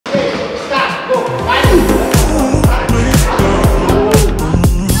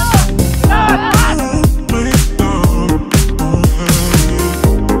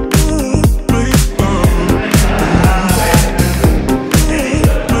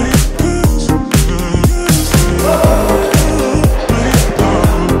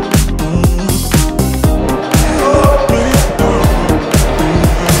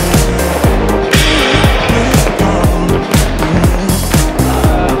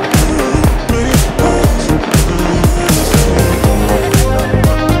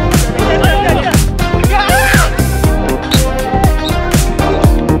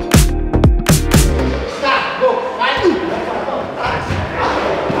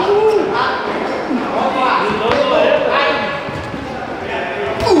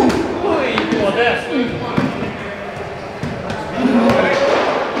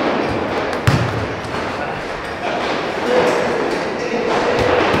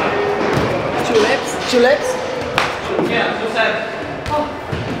Two legs? Yeah, two sides. Oh.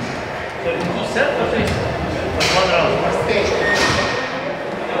 Two sets or three? One round.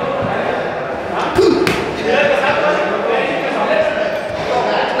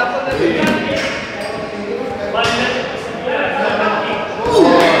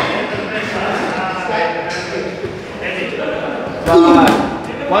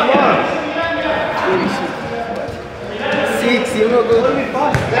 One more. 6, you know good.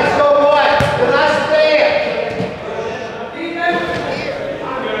 Let's go, boy. The last player.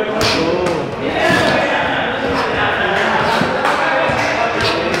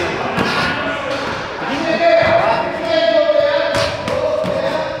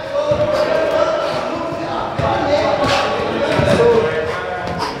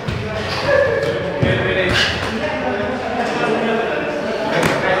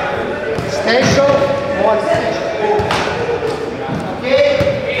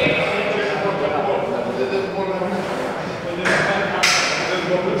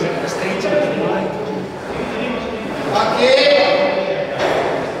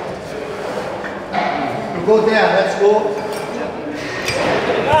 Go there, let's go.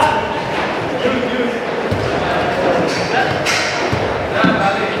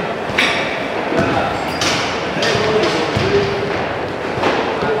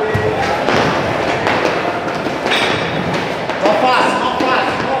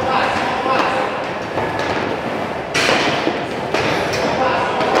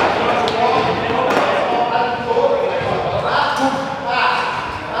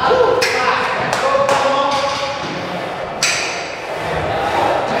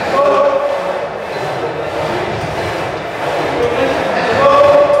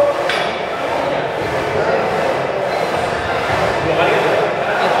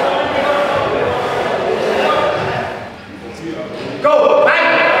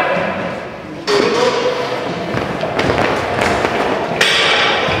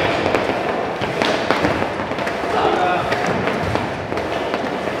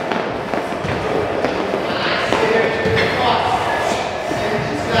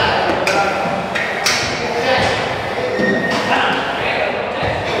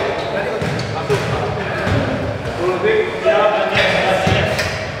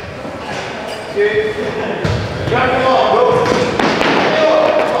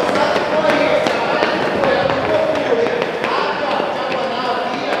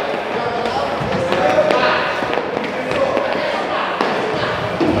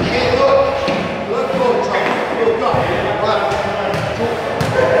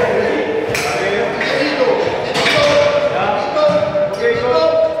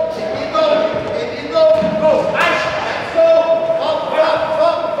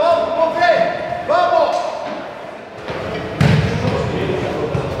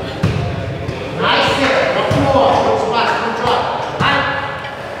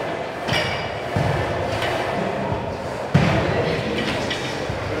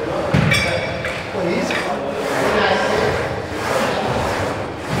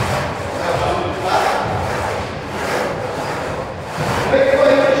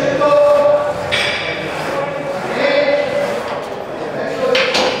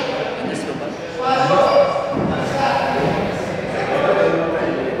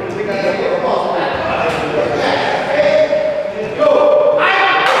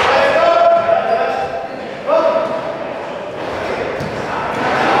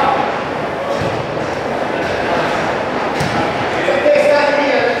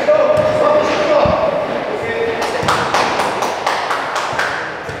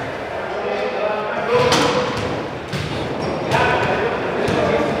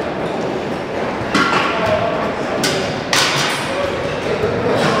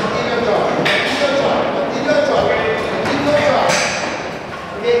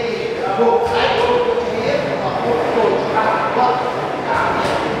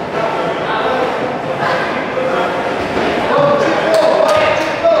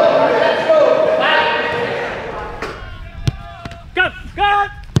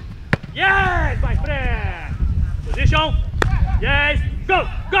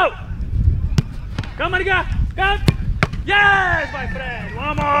 Come on, go! Come! Yes, my friend!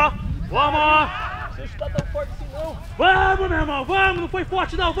 One more! One more! Você está tão forte assim não! Vamos, meu irmão! Vamos! Não foi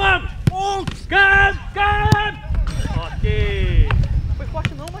forte não! Vamos! Come! Come! Ok! Não foi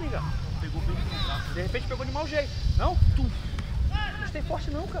forte não, Maninga! Pegou bem. De repente pegou de mau jeito. Não? Tu! Não tem forte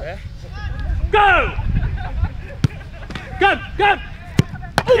não, cara. É. Go! Come! Come!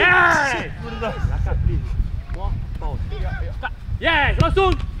 Yes! Yes!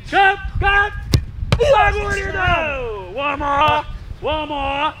 Langsung! Come! Come! Bagulho! One more! One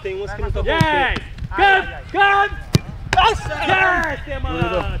more! Tem umas que não estão Yes! Kan! Yes,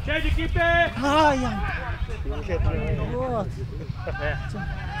 teman. Change keeper.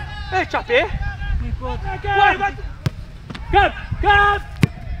 Capek. Kan!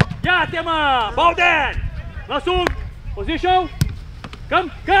 Ya, teman. Balden. Langsung. Position. Kan!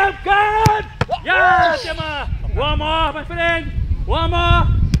 Ya, teman. One more, my friend. One more.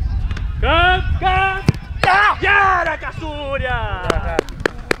 Kan! Ya, dah kasur ya.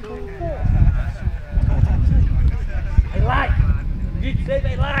 I like. It says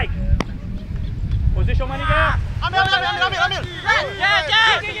I like. Position Maniga. Ambil.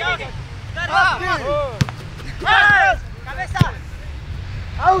 Cabeça.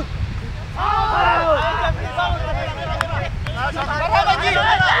 Out.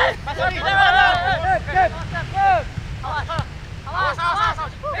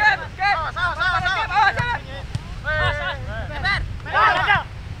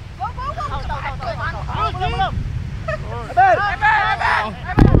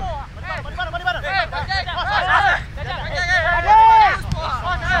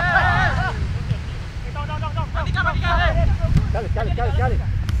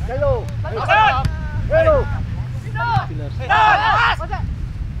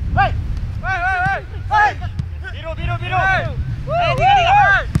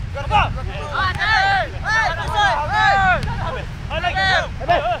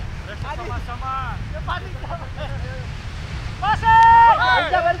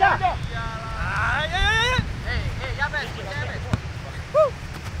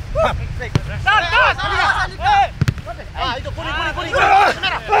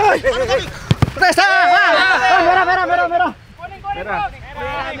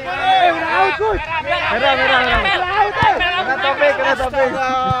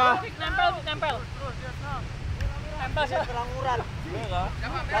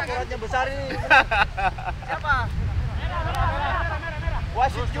 Laporannya besar ini. Siapa?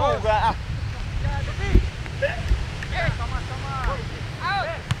 Wasit juga. Sama-sama.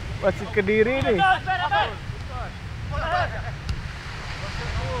 Wasit Kediri nih.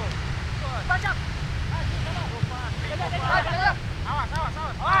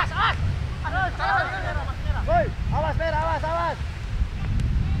 Awas, Mer, awas.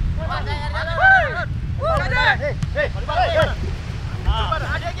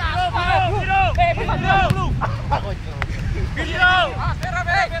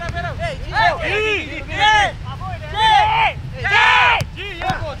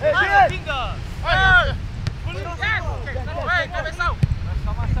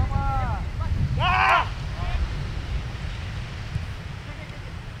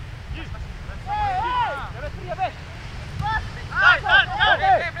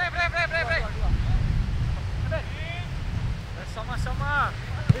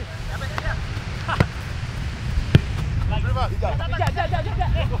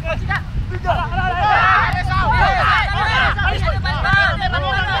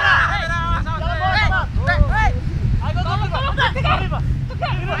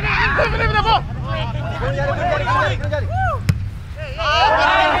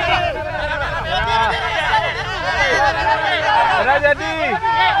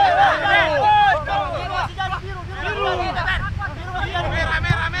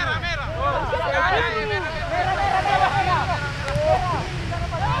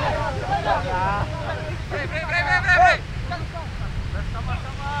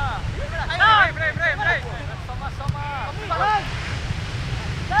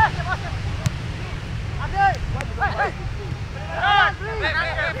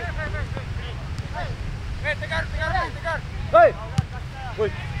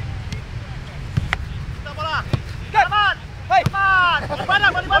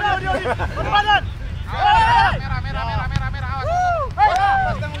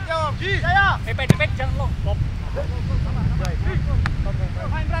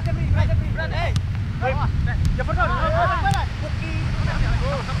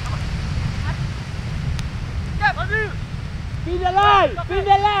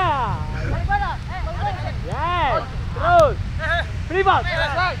 Pindah. Yes. Terus. Privat.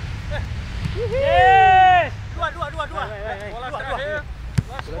 Yes. Dua. Bola terakhir.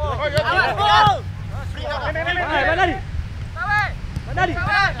 Mandari.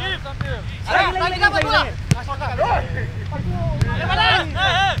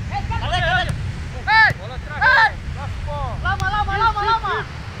 Lama.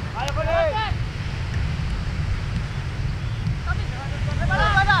 Ayo, Bali.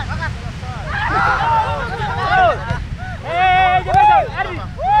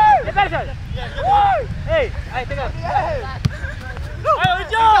 Ayo,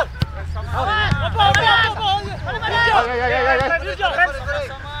 Ujo.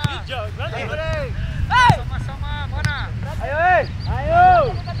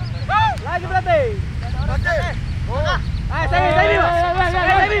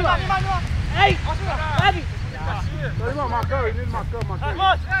 Ei! Leve! Irmão, marcou, ele marcou.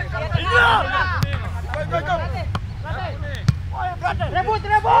 Rebut!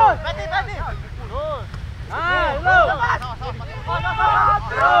 Ah,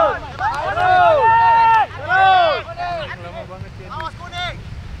 Awas kuning.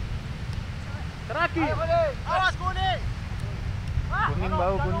 terakhir. Awas kuning. Kuning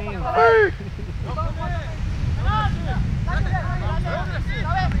bau kuning.